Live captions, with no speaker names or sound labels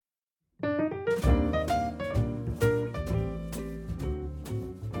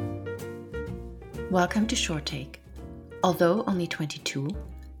Welcome to Short Take. Although only 22,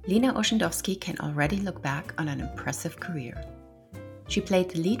 Lena Urzendowsky can already look back on an impressive career. She played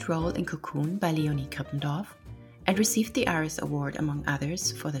the lead role in Cocoon by Lena Urzendowsky and received the Iris Award, among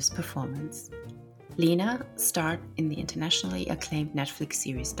others, for this performance. Lena starred in the internationally acclaimed Netflix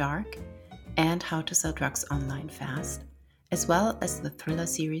series Dark and How to Sell Drugs Online Fast, as well as the thriller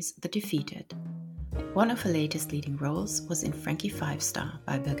series The Defeated. One of her latest leading roles was in Frankie Five-Star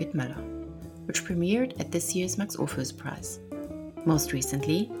by Birgit Möller, which premiered at this year's Max Ophüls Prize. Most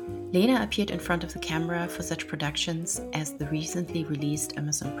recently, Lena appeared in front of the camera for such productions as the recently released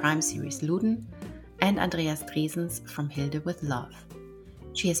Amazon Prime series Luden and Andreas Dresen's From Hilde with Love.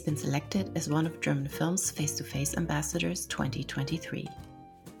 She has been selected as one of German film's Face-to-Face Ambassadors 2023.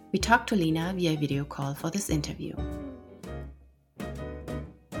 We talked to Lena via video call for this interview.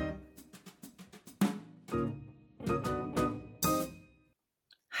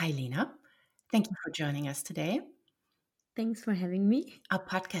 Hi, Lena. Thank you for joining us today. Thanks for having me. Our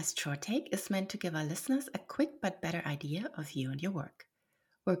podcast Short Take is meant to give our listeners a quick but better idea of you and your work.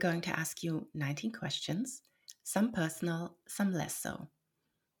 We're going to ask you 19 questions, some personal, some less so.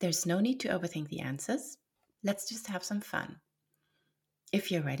 There's no need to overthink the answers. Let's just have some fun. If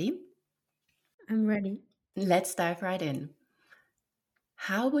you're ready, I'm ready. let's dive right in.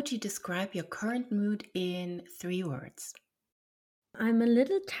 How would you describe your current mood in 3 words? I'm a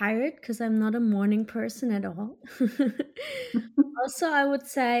little tired because I'm not a morning person at all. Also, I would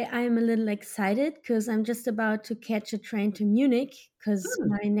say I'm a little excited because I'm just about to catch a train to Munich because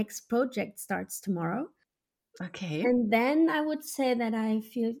my next project starts tomorrow. Okay. And then I would say that I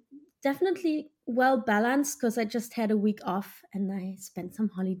feel definitely well balanced because I just had a week off and I spent some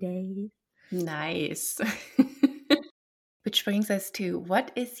holiday. Nice. Which brings us to,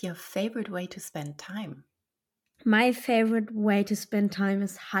 what is your favorite way to spend time? My favorite way to spend time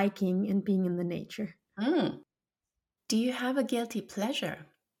is hiking and being in the nature. Do you have a guilty pleasure?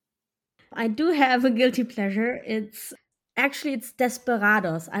 I do have a guilty pleasure. It's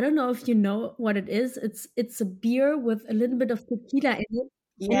Desperados. I don't know if you know what it is. It's a beer with a little bit of tequila in it.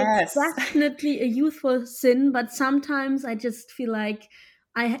 And Yes. it's definitely a youthful sin, but sometimes I just feel like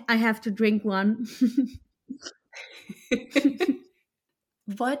I have to drink one.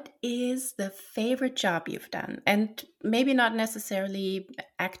 What is the favorite job you've done? And maybe not necessarily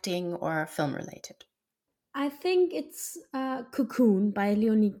acting or film related. I think it's Cocoon by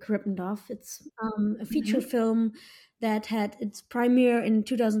Leonie Krippendorf. It's a feature film that had its premiere in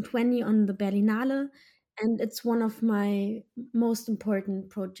 2020 on the Berlinale, and it's one of my most important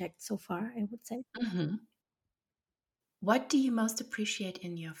projects so far, I would say. Mm-hmm. What do you most appreciate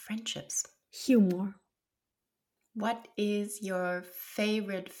in your friendships? Humor. What is your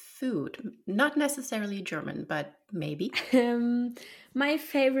favorite food? Not necessarily German, but maybe. My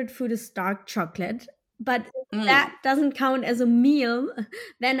favorite food is dark chocolate, but if that doesn't count as a meal,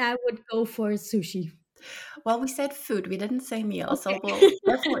 then I would go for sushi. Well, we said food, we didn't say meal, so Okay. we'll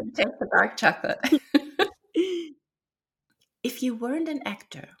definitely take the dark chocolate. If you weren't an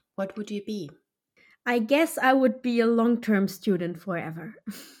actor, what would you be? I guess I would be a long-term student forever.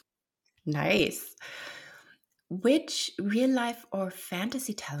 Nice. Which real life or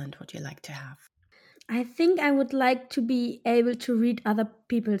fantasy talent would you like to have? I think I would like to be able to read other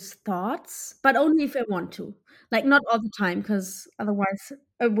people's thoughts, but only if I want to. Like not all the time, because otherwise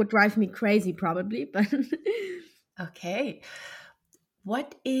it would drive me crazy probably. But Okay.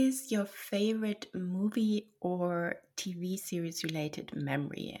 What is your favorite movie or TV series related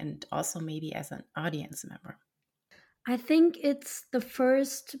memory, and also maybe as an audience member? I think it's the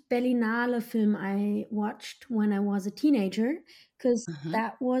first Berlinale film I watched when I was a teenager, because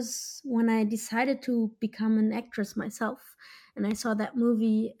that was when I decided to become an actress myself. And I saw that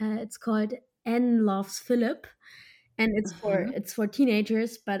movie. It's called Anne Loves Philip, and it's for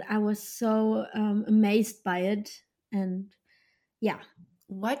teenagers. But I was so amazed by it, and yeah.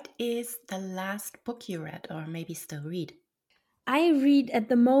 What is the last book you read, or maybe still read? I read at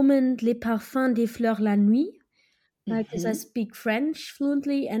the moment Les Parfums des Fleurs la Nuit, because I speak French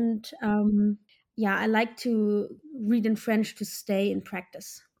fluently, and I like to read in French to stay in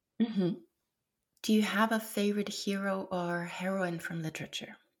practice. Do you have a favorite hero or heroine from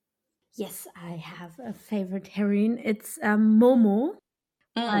literature? Yes, I have a favorite heroine. It's Momo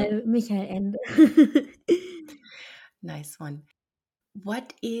by Michael Ende. Nice one.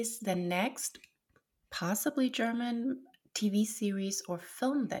 What is the next possibly German TV series or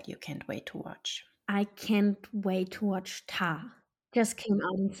film that you can't wait to watch? I can't wait to watch Ta. Just came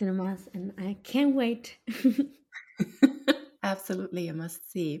out in cinemas and I can't wait. Absolutely, I must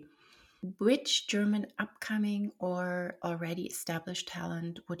see. Which German upcoming or already established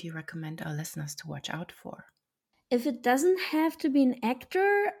talent would you recommend our listeners to watch out for? If it doesn't have to be an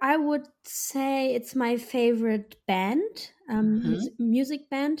actor, I would say it's my favorite band, Hmm. music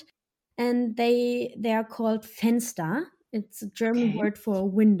band, and they are called Fenster. It's a German Okay, word for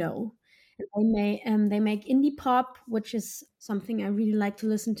window. And they make indie pop, which is something I really like to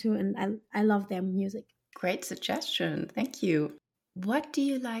listen to, and I love their music. great suggestion. Thank you. What do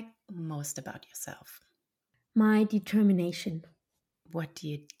you like most about yourself? My determination. What do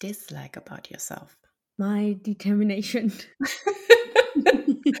you dislike about yourself? My determination.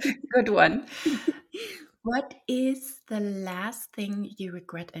 Good one. What is the last thing you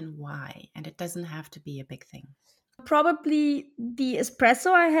regret and why? And it doesn't have to be a big thing. Probably the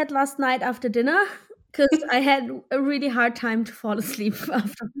espresso I had last night after dinner, because I had a really hard time to fall asleep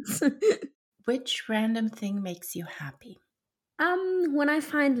afterwards. Which random thing makes you happy? When I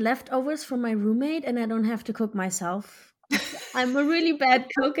find leftovers from my roommate and I don't have to cook myself. I'm a really bad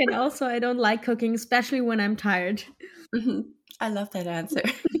cook, and also I don't like cooking, especially when I'm tired. Mhm. I love that answer.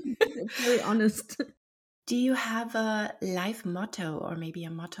 It's very honest. Do you have a life motto or maybe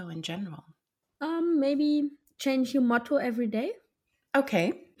a motto in general? Maybe change your motto every day.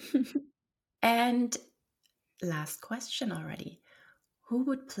 Okay. And last question already. Who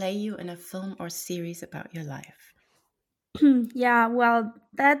would play you in a film or series about your life? Yeah, well,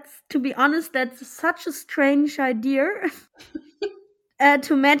 that's to be honest, that's such a strange idea.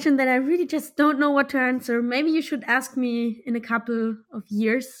 To mention that I really just don't know what to answer. Maybe you should ask me in a couple of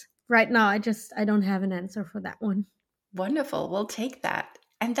years. Right now, I don't have an answer for that one. Wonderful. We'll take that.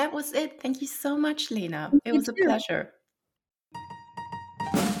 And that was it. Thank you so much, Lena. It You was a too. pleasure.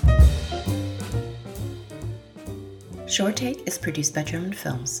 Short Take is produced by German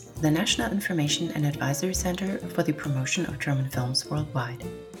Films, the National Information and Advisory Center for the Promotion of German Films Worldwide.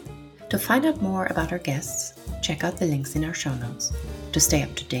 To find out more about our guests, check out the links in our show notes. To stay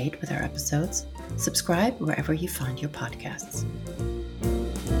up to date with our episodes, subscribe wherever you find your podcasts.